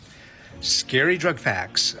Scary Drug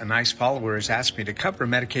Facts. A nice follower has asked me to cover a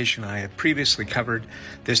medication I have previously covered.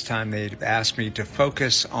 This time they've asked me to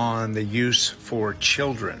focus on the use for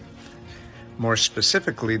children. More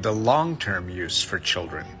specifically, the long-term use for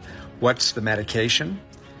children. What's the medication?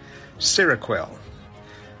 Seroquel.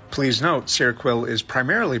 Please note, Seroquel is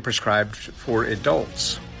primarily prescribed for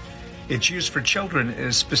adults. Its use for children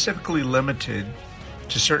is specifically limited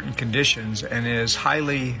to certain conditions and is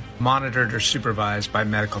highly monitored or supervised by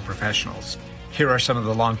medical professionals. Here are some of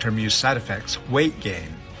the long-term use side effects: weight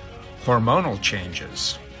gain, hormonal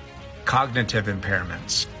changes, cognitive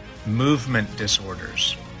impairments, movement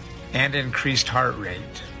disorders, and increased heart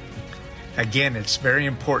rate. Again, it's very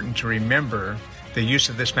important to remember the use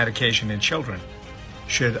of this medication in children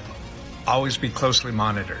should always be closely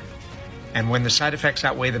monitored. And when the side effects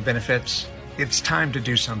outweigh the benefits, it's time to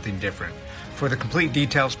do something different. For the complete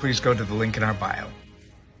details, please go to the link in our bio.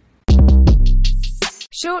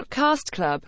 Shortcast Club